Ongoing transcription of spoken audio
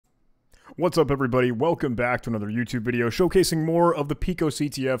What's up, everybody? Welcome back to another YouTube video showcasing more of the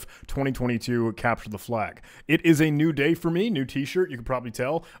PicoCTF 2022 Capture the Flag. It is a new day for me, new t-shirt, you can probably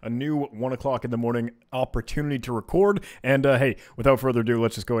tell, a new 1 o'clock in the morning opportunity to record, and hey, without further ado,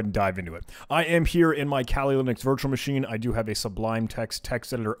 let's just go ahead and dive into it. I am here in my Kali Linux virtual machine. I do have a Sublime Text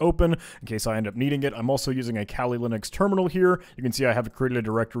editor open in case I end up needing it. I'm also using a Kali Linux terminal here. You can see I have created a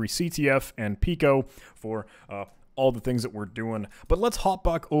directory CTF and Pico for all the things that we're doing. But let's hop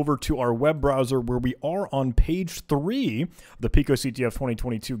back over to our web browser where we are on page 3 of the PicoCTF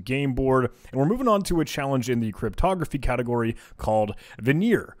 2022 game board, and we're moving on to a challenge in the cryptography category called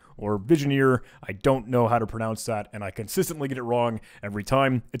Vigenere, or Vigenere. I don't know how to pronounce that, and I consistently get it wrong every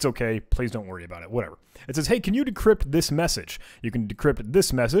time. It's okay. Please don't worry about it. Whatever. It says, hey, can you decrypt this message? You can decrypt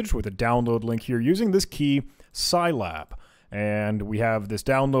this message with a download link here using this key, Scilab. And we have this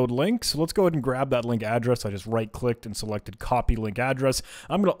download link, so let's go ahead and grab that link address. I just right-clicked and selected copy link address.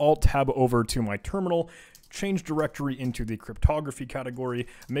 I'm going to alt-tab over to my terminal, change directory into the cryptography category,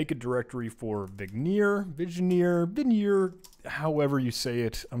 make a directory for Vigenere, however you say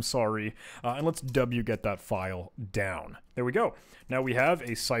it, I'm sorry, and let's wget that file down. There we go. Now we have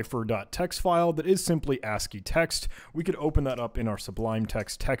a cipher.txt file that is simply ASCII text. We could open that up in our Sublime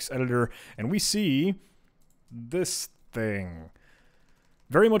Text editor, and we see this thing.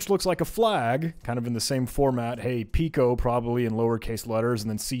 Very much looks like a flag, kind of in the same format. Hey, Pico probably in lowercase letters, and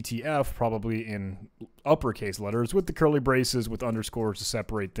then CTF probably in uppercase letters with the curly braces with underscores to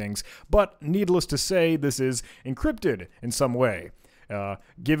separate things. But needless to say, this is encrypted in some way.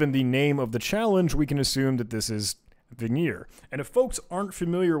 Given the name of the challenge, we can assume that this is Vigenere. And if folks aren't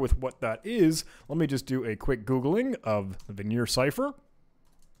familiar with what that is, let me just do a quick Googling of the Vigenere cipher.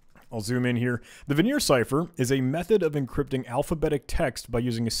 I'll zoom in here. The Vigenere cipher is a method of encrypting alphabetic text by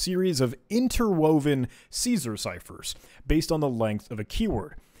using a series of interwoven Caesar ciphers based on the length of a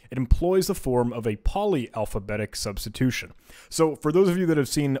keyword. It employs the form of a polyalphabetic substitution. So for those of you that have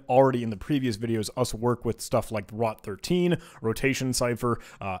seen already in the previous videos us work with stuff like ROT13, rotation cipher,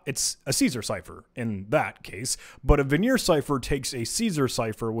 it's a Caesar cipher in that case, but a Vigenere cipher takes a Caesar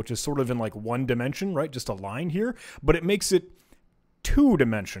cipher, which is sort of in like one dimension, right? Just a line here, but it makes it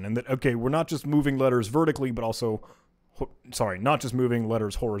two-dimension, and that, okay, we're not just moving letters vertically, but also, sorry, not just moving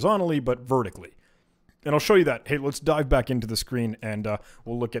letters horizontally, but vertically. And I'll show you that. Hey, let's dive back into the screen, and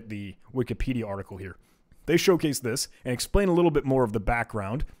we'll look at the Wikipedia article here. They showcase this and explain a little bit more of the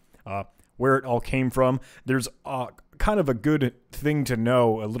background, where it all came from. There's kind of a good thing to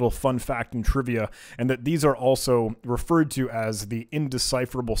know, a little fun fact and trivia, and that these are also referred to as the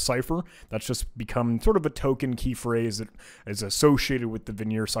indecipherable cipher. That's just become sort of a token key phrase that is associated with the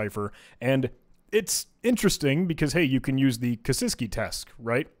Vigenere cipher. And it's interesting because, hey, you can use the Kosinski test,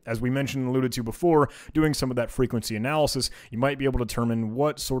 right? As we mentioned and alluded to before, doing some of that frequency analysis, you might be able to determine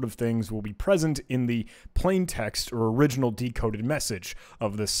what sort of things will be present in the plain text or original decoded message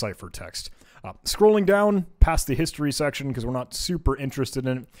of this cipher text. Scrolling down past the history section, because we're not super interested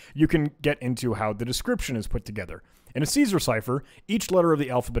in it, you can get into how the description is put together. In a Caesar cipher, each letter of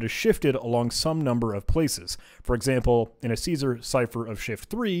the alphabet is shifted along some number of places. For example, in a Caesar cipher of shift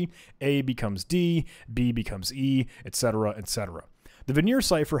 3, A becomes D, B becomes E, etc., etc. The Vigenere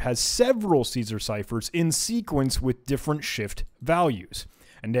cipher has several Caesar ciphers in sequence with different shift values.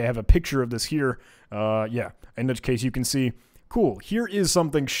 And they have a picture of this here. Yeah, in which case you can see, cool, here is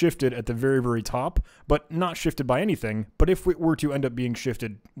something shifted at the very, very top, but not shifted by anything. But if it were to end up being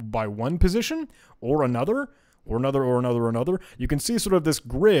shifted by one position, or another, or another, or another, or another, you can see sort of this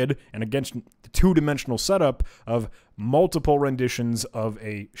grid, and against the two-dimensional setup of multiple renditions of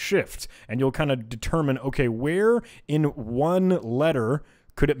a shift. And you'll kind of determine, okay, where in one letter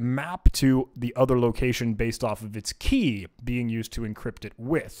could it map to the other location based off of its key being used to encrypt it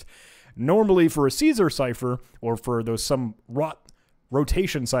with. Normally for a Caesar cipher, or for those some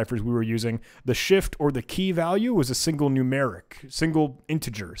rotation ciphers we were using, the shift or the key value was a single numeric, single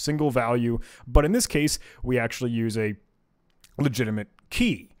integer, single value. But in this case, we actually use a legitimate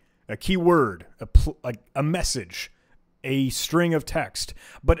key, a keyword, a message, a string of text.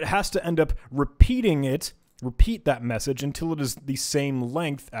 But it has to end up repeat that message until it is the same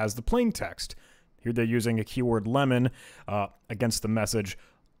length as the plain text. Here they're using a keyword lemon against the message,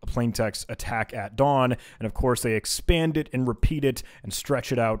 a plain text attack at dawn, and of course they expand it and repeat it and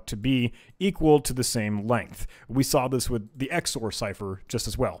stretch it out to be equal to the same length. We saw this with the XOR cipher just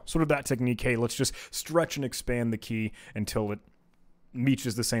as well. Sort of that technique, hey, let's just stretch and expand the key until it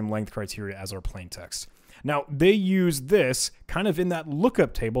reaches the same length criteria as our plain text. Now, they use this kind of in that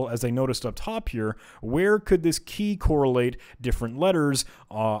lookup table, as I noticed up top here. Where could this key correlate different letters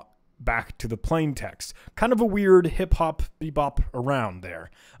back to the plain text. Kind of a weird hip-hop bebop around there.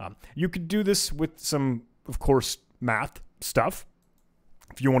 You could do this with some, of course, math stuff.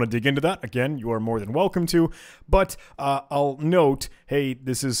 If you want to dig into that, again, you are more than welcome to. But I'll note, hey,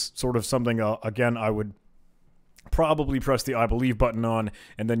 this is sort of something, again, I would probably press the I believe button on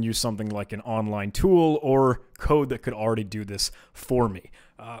and then use something like an online tool or code that could already do this for me.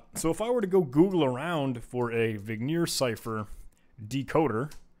 So if I were to go Google around for a Vigenere cipher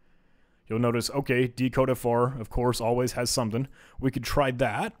decoder, you'll notice, okay, DecodeFR, of course, always has something. We could try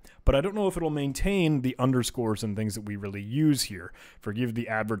that, but I don't know if it'll maintain the underscores and things that we really use here. Forgive the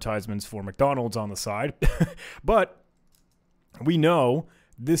advertisements for McDonald's on the side. But we know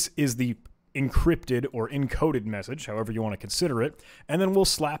this is the encrypted or encoded message, however you want to consider it, and then we'll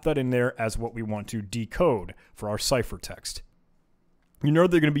slap that in there as what we want to decode for our ciphertext. You know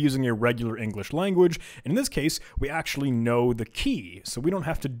they're going to be using a regular English language. In this case, we actually know the key, so we don't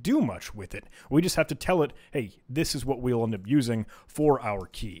have to do much with it. We just have to tell it, hey, this is what we'll end up using for our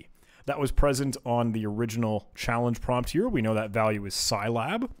key. That was present on the original challenge prompt here. We know that value is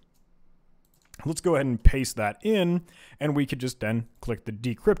Scilab. Let's go ahead and paste that in, and we could just then click the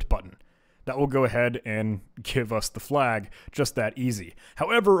decrypt button. That will go ahead and give us the flag, just that easy.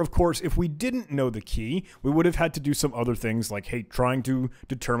 However, of course, if we didn't know the key, we would have had to do some other things like, hey, trying to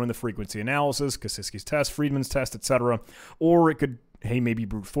determine the frequency analysis, Kosinski's test, Friedman's test, etc. Or it could, hey, maybe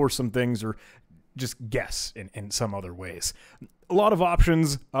brute force some things or just guess in some other ways. A lot of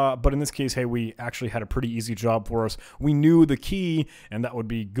options, but in this case, hey, we actually had a pretty easy job for us. We knew the key, and that would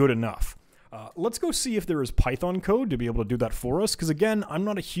be good enough. Let's go see if there is Python code to be able to do that for us, because again, I'm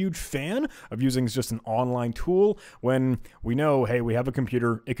not a huge fan of using just an online tool when we know, hey, we have a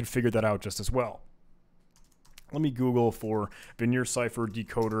computer, it could figure that out just as well. Let me Google for Vigenere cipher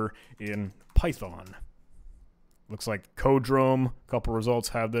decoder in Python. Looks like Codrome, a couple results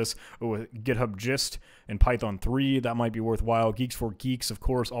have this. Oh, GitHub Gist in Python 3, that might be worthwhile. Geeks for Geeks, of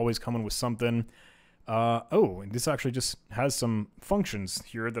course, always coming with something. Oh, and this actually just has some functions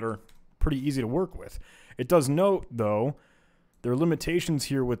here that are pretty easy to work with. It does note, though, there are limitations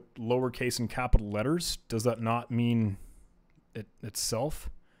here with lowercase and capital letters. Does that not mean it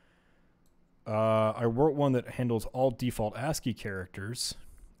itself? I wrote one that handles all default ASCII characters.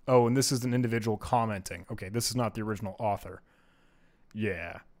 Oh, and this is an individual commenting. Okay, this is not the original author.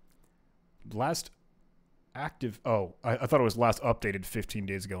 Yeah. Last active... Oh, I thought it was last updated 15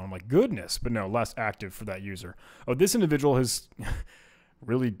 days ago. I'm like, goodness. But no, last active for that user. Oh, this individual has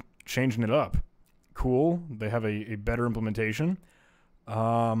really changing it up. Cool. They have a better implementation.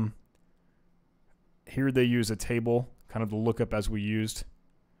 Here they use a table, kind of the lookup as we used,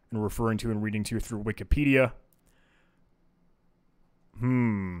 and referring to and reading to through Wikipedia.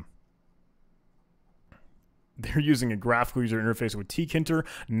 They're using a graphical user interface with tkinter,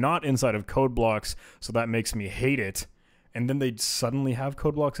 not inside of code blocks, so that makes me hate it. And then they suddenly have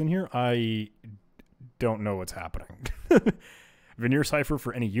code blocks in here? I don't know what's happening. Vigenere cipher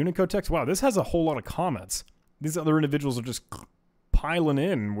for any Unicode text. Wow, this has a whole lot of comments. These other individuals are just piling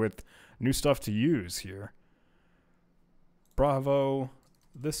in with new stuff to use here. Bravo,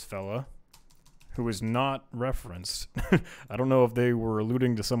 this fella, who is not referenced. I don't know if they were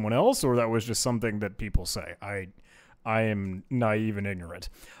alluding to someone else or that was just something that people say. I am naive and ignorant.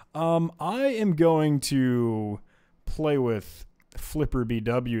 I am going to play with Flipper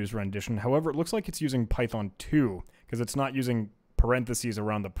BW's rendition. However, it looks like it's using Python 2 because it's not using parentheses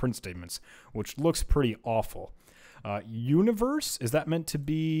around the print statements, which looks pretty awful. Universe, is that meant to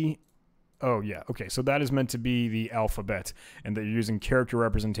be... Oh, yeah, okay, so that is meant to be the alphabet, and that you're using character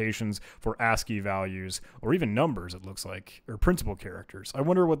representations for ASCII values, or even numbers, it looks like, or printable characters. I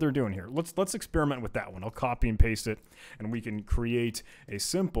wonder what they're doing here. Let's experiment with that one. I'll copy and paste it, and we can create a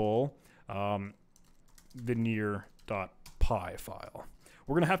simple Vigenere.py file.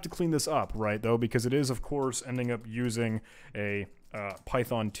 We're going to have to clean this up, right, though, because it is, of course, ending up using a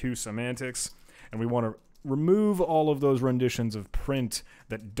Python 2 semantics, and we want to remove all of those renditions of print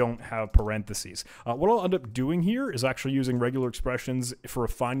that don't have parentheses. What I'll end up doing here is actually using regular expressions for a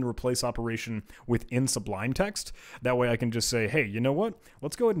find and replace operation within Sublime Text. That way I can just say, hey, you know what?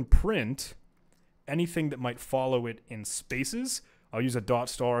 Let's go ahead and print anything that might follow it in spaces. I'll use a dot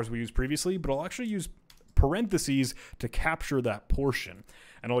star as we used previously, but I'll actually use parentheses to capture that portion.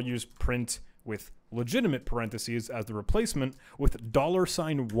 And I'll use print with legitimate parentheses as the replacement with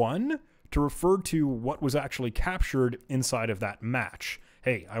 $1 to refer to what was actually captured inside of that match.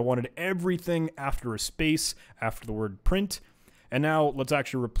 Hey, I wanted everything after a space, after the word print, and now let's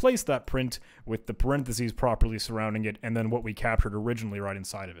actually replace that print with the parentheses properly surrounding it, and then what we captured originally right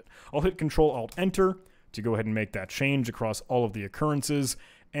inside of it. I'll hit Control-Alt-Enter to go ahead and make that change across all of the occurrences,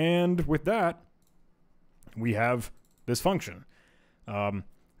 And with that, we have this function.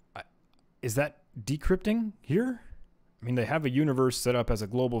 Is that decrypting here? I mean, they have a universe set up as a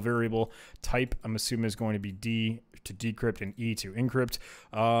global variable. Type, I'm assuming, is going to be D to decrypt and E to encrypt.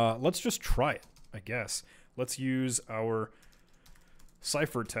 Let's just try it, I guess. Let's use our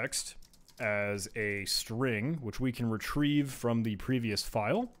ciphertext as a string, which we can retrieve from the previous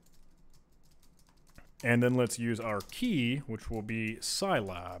file. And then let's use our key, which will be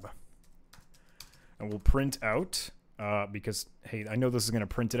scilab. And we'll print out, because, hey, I know this is going to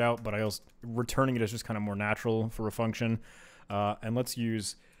print it out, but I also, returning it is just kind of more natural for a function. And let's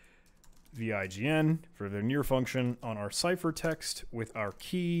use Vigen for the near function on our ciphertext with our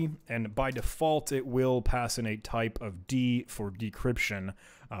key. And by default, it will pass in a type of D for decryption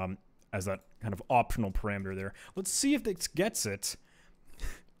as that kind of optional parameter there. Let's see if this gets it.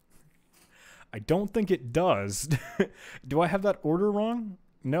 I don't think it does. Do I have that order wrong?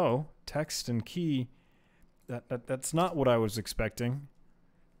 No. Text and key. That's not what I was expecting.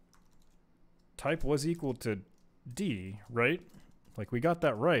 Type was equal to D, right? Like, we got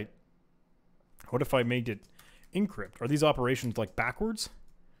that right. What if I made it encrypt? Are these operations like backwards?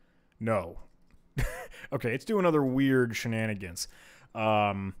 No. Okay, it's doing other weird shenanigans.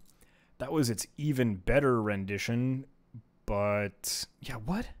 That was its even better rendition, but yeah,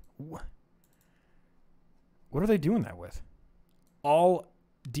 what? What are they doing that with? All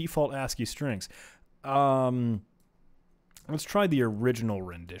default ASCII strings. Let's try the original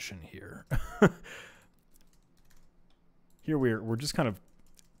rendition here. Here we're just kind of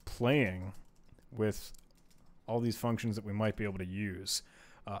playing with all these functions that we might be able to use.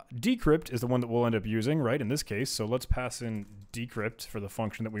 Decrypt is the one that we'll end up using, right, in this case. So let's pass in decrypt for the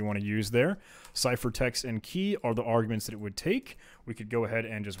function that we want to use there. Ciphertext and key are the arguments that it would take. We could go ahead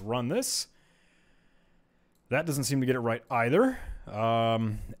and just run this. That doesn't seem to get it right either.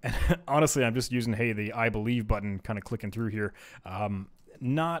 And honestly, I'm just using, hey, the I believe button, kind of clicking through here.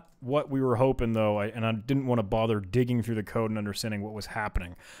 Not what we were hoping, though, and I didn't want to bother digging through the code and understanding what was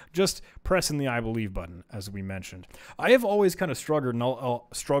happening. Just pressing the I believe button, as we mentioned. I have always kind of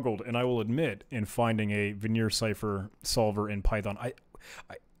struggled, and I will admit, in finding a Vigenere cipher solver in Python.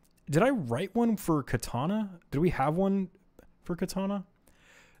 Did I write one for Katana? Did we have one for Katana?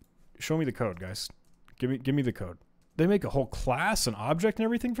 Show me the code, guys. Give me the code. They make a whole class and object and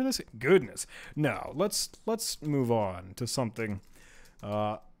everything for this? Goodness. No, let's move on to something.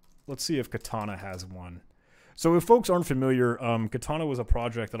 Let's see if Katana has one. So if folks aren't familiar, Katana was a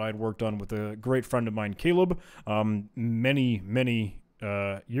project that I had worked on with a great friend of mine, Caleb, many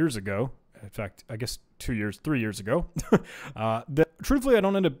years ago. In fact, I guess 3 years ago. That truthfully, I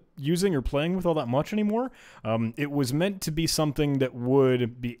don't end up using or playing with all that much anymore. It was meant to be something that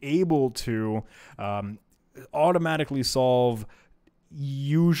would be able to automatically solve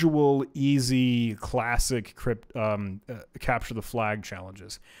usual, easy, classic capture the flag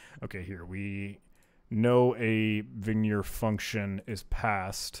challenges. Okay, here we know a Vigenere function is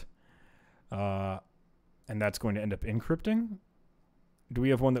passed, and that's going to end up encrypting. Do we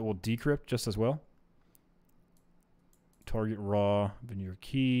have one that will decrypt just as well? Target raw, Vigenere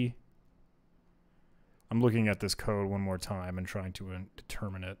key. I'm looking at this code one more time and trying to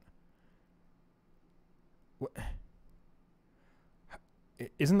determine it. What?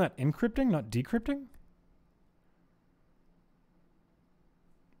 Isn't that encrypting, not decrypting?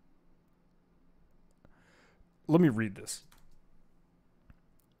 Let me read this.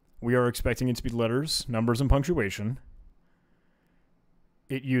 We are expecting it to be letters, numbers, and punctuation.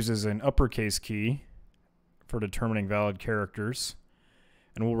 It uses an uppercase key for determining valid characters,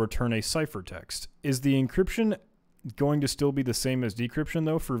 and will return a ciphertext. Is the encryption going to still be the same as decryption,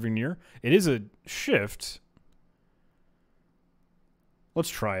 though, for Vigenere? It is a shift. Let's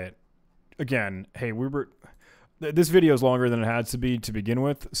try it. Again, hey, this video is longer than it had to be to begin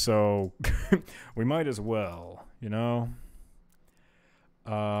with, so we might as well, you know?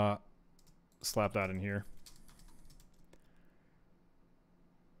 Slap that in here.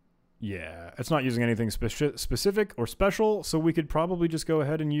 Yeah, it's not using anything specific or special, so we could probably just go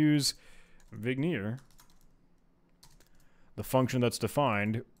ahead and use Vigenere, the function that's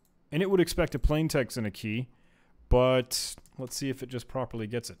defined, and it would expect a plain text and a key, but let's see if it just properly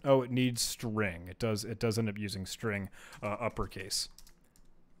gets it. Oh, it needs string. It does end up using string uppercase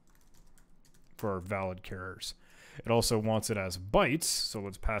for our valid characters. It also wants it as bytes, so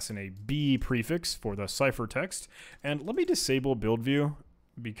let's pass in a B prefix for the ciphertext, and let me disable build view,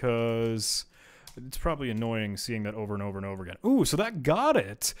 because it's probably annoying seeing that over and over and over again. Ooh, so that got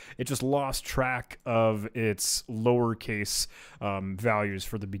it. It just lost track of its lowercase values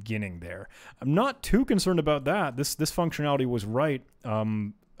for the beginning there. I'm not too concerned about that. This functionality was right.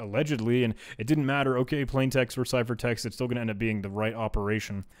 allegedly, and it didn't matter, okay, plain text or ciphertext, it's still going to end up being the right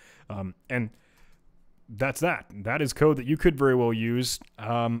operation. And that's that. That is code that you could very well use.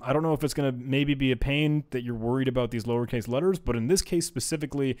 I don't know if it's going to maybe be a pain that you're worried about these lowercase letters, but in this case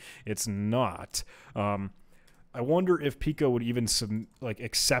specifically, it's not. I wonder if Pico would even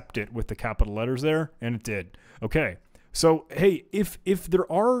accept it with the capital letters there, and it did. Okay, so hey, if there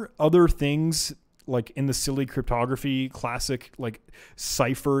are other things like in the silly cryptography classic like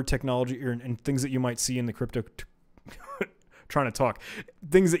Cipher technology and things that you might see in the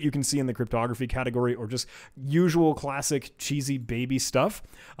things that you can see in the cryptography category, or just usual classic cheesy baby stuff,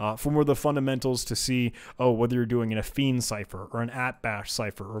 for more of the fundamentals to see, whether you're doing an affine cipher or an @bash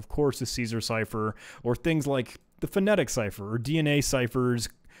cipher, or of course the Caesar cipher, or things like the phonetic cipher or DNA ciphers,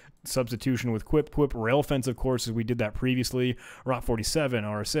 substitution with quip, railfence, of course, as we did that previously, ROT47,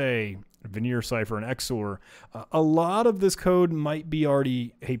 RSA, Vigenere cipher, and XOR. A lot of this code might be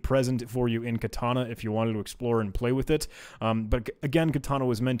already present for you in Katana if you wanted to explore and play with it. But again, Katana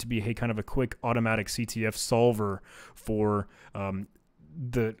was meant to be kind of a quick automatic CTF solver for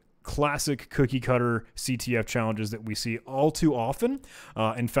the classic cookie cutter CTF challenges that we see all too often.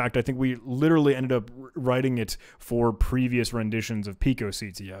 In fact, I think we literally ended up writing it for previous renditions of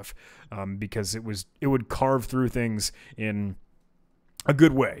PicoCTF because it would carve through things in a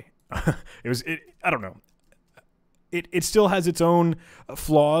good way. I don't know. It still has its own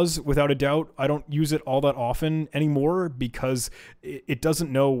flaws, without a doubt. I don't use it all that often anymore because it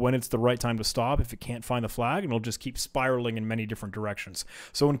doesn't know when it's the right time to stop if it can't find the flag, and it'll just keep spiraling in many different directions.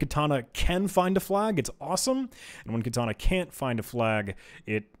 So when Katana can find a flag, it's awesome. And when Katana can't find a flag,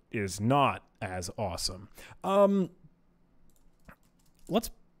 it is not as awesome. Let's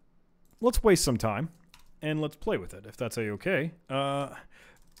waste some time and let's play with it, if that's okay.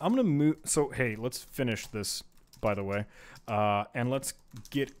 I'm going to move. So, hey, let's finish this, by the way, and let's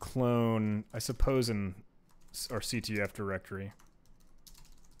git clone, I suppose, in our CTF directory.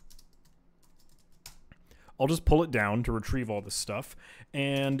 I'll just pull it down to retrieve all this stuff,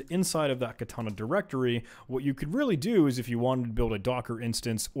 and inside of that Katana directory, what you could really do is, if you wanted to build a Docker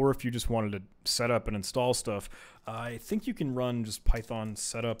instance, or if you just wanted to set up and install stuff, I think you can run just python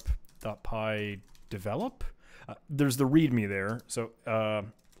setup.py develop. There's the readme there, so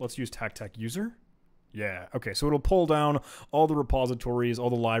let's use tactec user. Yeah, okay, so it'll pull down all the repositories, all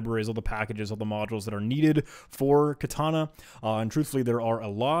the libraries, all the packages, all the modules that are needed for Katana, and truthfully, there are a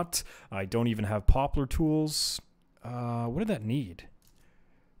lot. I don't even have Poplar tools. What did that need?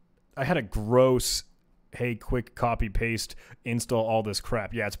 I had a gross, hey, quick copy, paste, install all this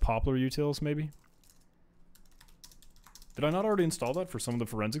crap. Yeah, it's Poplar utils, maybe? Did I not already install that for some of the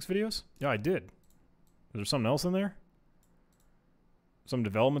forensics videos? Yeah, I did. Is there something else in there? Some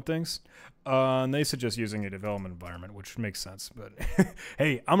development things, and they suggest using a development environment, which makes sense, but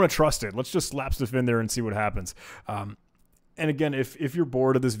hey, I'm gonna trust it. Let's just slap stuff in there and see what happens. And again, if you're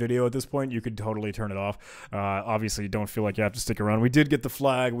bored of this video at this point, you could totally turn it off. Obviously, you don't feel like you have to stick around. We did get the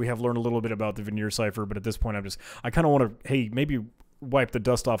flag. We have learned a little bit about the Vigenere cipher, but at this point, I kind of want to, hey, maybe wipe the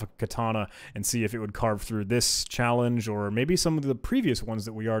dust off of Katana and see if it would carve through this challenge, or maybe some of the previous ones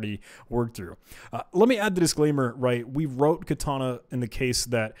that we already worked through. Let me add the disclaimer, right? We wrote Katana in the case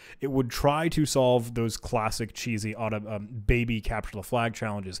that it would try to solve those classic cheesy baby capture the flag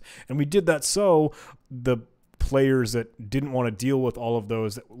challenges. And we did that so the players that didn't want to deal with all of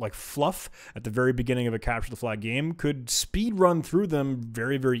those like fluff at the very beginning of a capture the flag game could speed run through them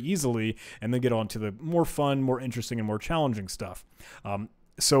very, very easily and then get on to the more fun, more interesting, and more challenging stuff.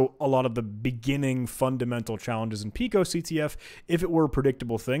 So a lot of the beginning fundamental challenges in PicoCTF, if it were a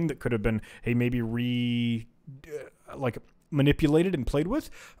predictable thing that could have been, hey, maybe manipulated and played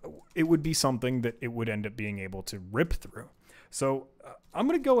with, it would be something that it would end up being able to rip through. So I'm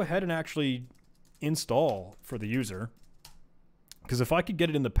going to go ahead and actually install for the user, because if I could get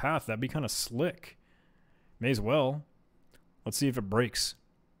it in the path, that'd be kind of slick. May as well. Let's see if it breaks.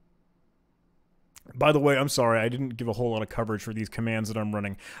 By the way, I'm sorry, I didn't give a whole lot of coverage for these commands that I'm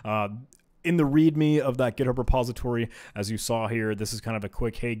running. In the README of that GitHub repository, as you saw here, this is kind of a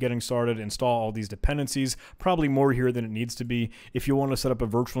quick, hey, getting started, install all these dependencies. Probably more here than it needs to be. If you want to set up a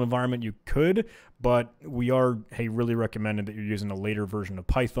virtual environment, you could, but we are, hey, really recommended that you're using a later version of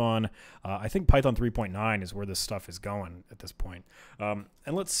Python. I think Python 3.9 is where this stuff is going at this point. And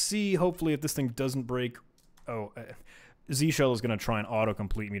let's see, hopefully, if this thing doesn't break. Z-Shell is going to try and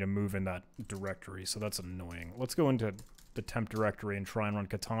autocomplete me to move in that directory, so that's annoying. Let's go into the temp directory and try and run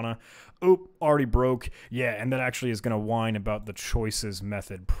Katana. Oh, already broke. Yeah, and that actually is going to whine about the choices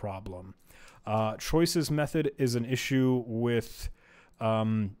method problem. Choices method is an issue with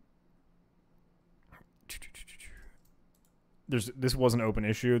this was an open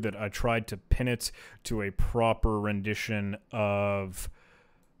issue that I tried to pin it to a proper rendition of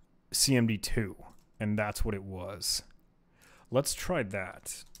CMD2, and that's what it was. Let's try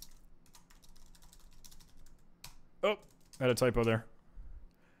that. Oh, I had a typo there.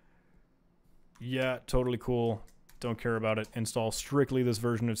 Yeah, totally cool. Don't care about it. Install strictly this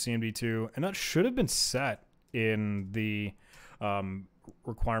version of CMD2, and that should have been set in the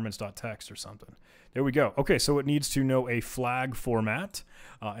requirements.txt or something. There we go. Okay, so it needs to know a flag format,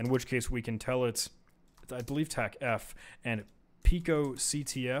 in which case we can tell it, I believe, TAC-F and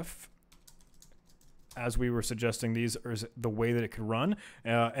PicoCTF, as we were suggesting these, is the way that it could run,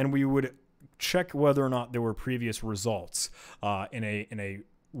 and we would check whether or not there were previous results in a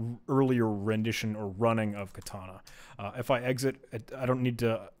earlier rendition or running of Katana. If I exit, I don't need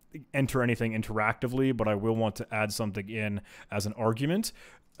to enter anything interactively, but I will want to add something in as an argument.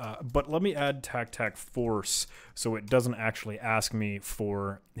 But let me add tac force so it doesn't actually ask me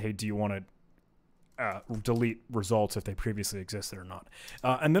for, hey, do you want to delete results if they previously existed or not.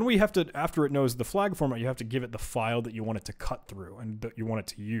 And then we have to, after it knows the flag format, you have to give it the file that you want it to cut through and that you want it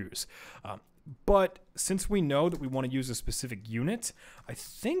to use. But since we know that we want to use a specific unit, I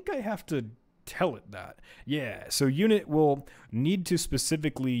think I have to tell it that. Yeah, so unit will need to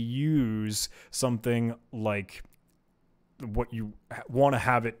specifically use something like what you want to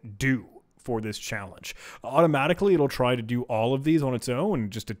have it do for this challenge. Automatically, it'll try to do all of these on its own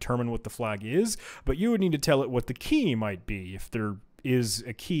and just determine what the flag is, but you would need to tell it what the key might be if there is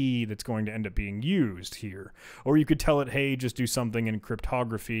a key that's going to end up being used here. Or you could tell it, hey, just do something in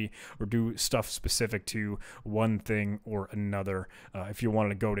cryptography or do stuff specific to one thing or another if you wanted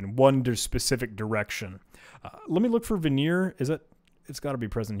to go in one specific direction. Let me look for Vigenere. Is it? It's got to be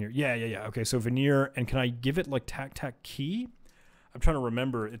present here. Yeah. Okay, so Vigenere, and can I give it like tac key? I'm trying to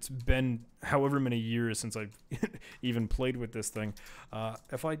remember. It's been however many years since I've even played with this thing.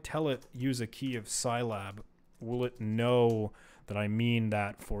 If I tell it use a key of Scilab, will it know that I mean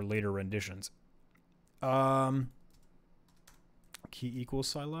that for later renditions? Key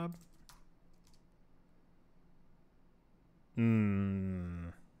equals Scilab?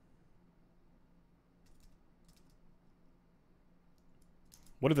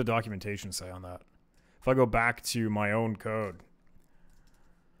 What did the documentation say on that? If I go back to my own code,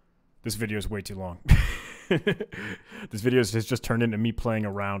 this video is way too long. This video has just turned into me playing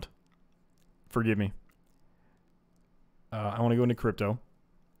around. Forgive me. I want to go into crypto,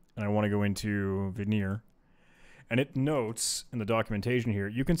 and I want to go into Vigenere. And it notes in the documentation here,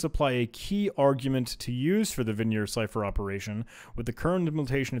 you can supply a key argument to use for the Vigenere cipher operation. With the current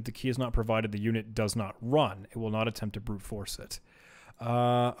implementation, if the key is not provided, the unit does not run. It will not attempt to brute force it.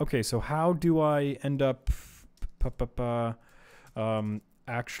 Okay, so how do I end up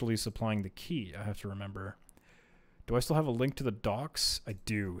actually supplying the key? I have to remember. Do I still have a link to the docs? I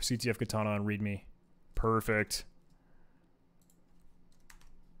do. CTF Katana on README. Perfect.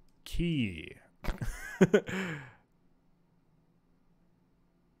 Key.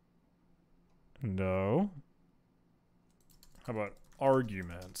 No. How about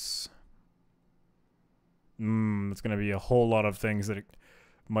arguments? It's going to be a whole lot of things that it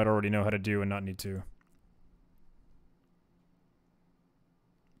might already know how to do and not need to.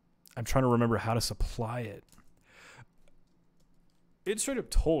 I'm trying to remember how to supply it. It straight up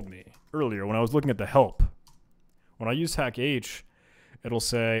told me earlier when I was looking at the help. When I use hack-h, it'll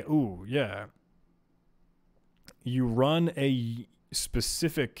say, ooh, yeah, you run a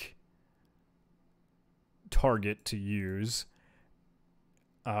specific target to use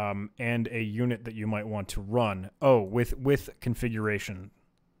and a unit that you might want to run. Oh, with configuration.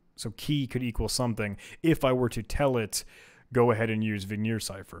 So key could equal something if I were to tell it, go ahead and use Vigenere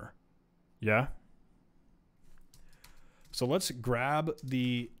cipher. Yeah? So let's grab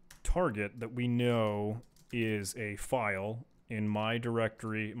the target that we know is a file in my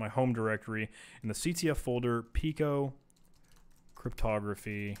directory, my home directory, in the CTF folder,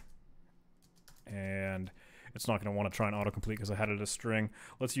 PicoCryptography, and it's not going to want to try and autocomplete because I had it as a string.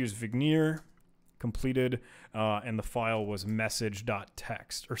 Let's use Vigenere, completed, and the file was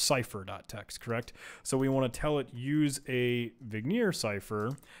message.txt, or cipher.txt, correct? So we want to tell it use a Vigenere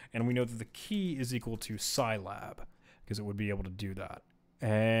cipher, and we know that the key is equal to Scilab, because it would be able to do that.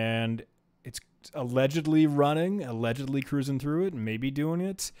 And it's allegedly running, allegedly cruising through it, maybe doing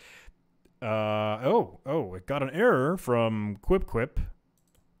it. It got an error from QuipQuip,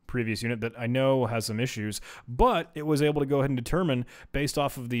 previous unit, that I know has some issues, but it was able to go ahead and determine, based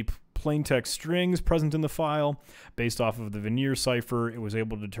off of the plain text strings present in the file, based off of the Vigenere cipher, it was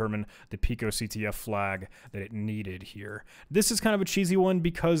able to determine the PicoCTF flag that it needed here. This is kind of a cheesy one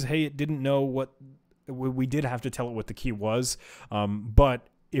because, hey, it didn't know what We did have to tell it what the key was, but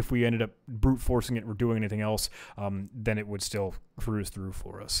if we ended up brute forcing it or doing anything else, then it would still cruise through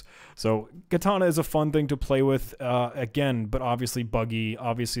for us. So Katana is a fun thing to play with, again, but obviously buggy,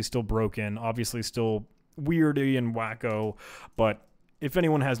 obviously still broken, obviously still weirdy and wacko, but if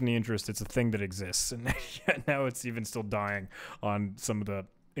anyone has any interest, it's a thing that exists, and now it's even still dying on some of the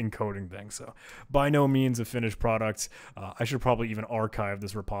encoding things. So by no means a finished product. I should probably even archive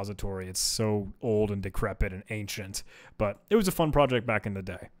this repository. It's so old and decrepit and ancient, but it was a fun project back in the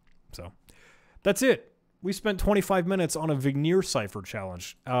day. So that's it. We spent 25 minutes on a Vigenere Cipher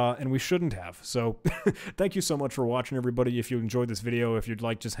challenge, and we shouldn't have. So thank you so much for watching, everybody. If you enjoyed this video, if you'd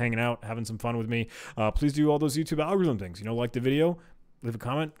like just hanging out, having some fun with me, please do all those YouTube algorithm things. You know, like the video, leave a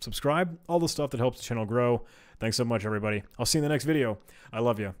comment, subscribe, all the stuff that helps the channel grow. Thanks so much, everybody. I'll see you in the next video. I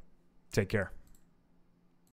love you. Take care.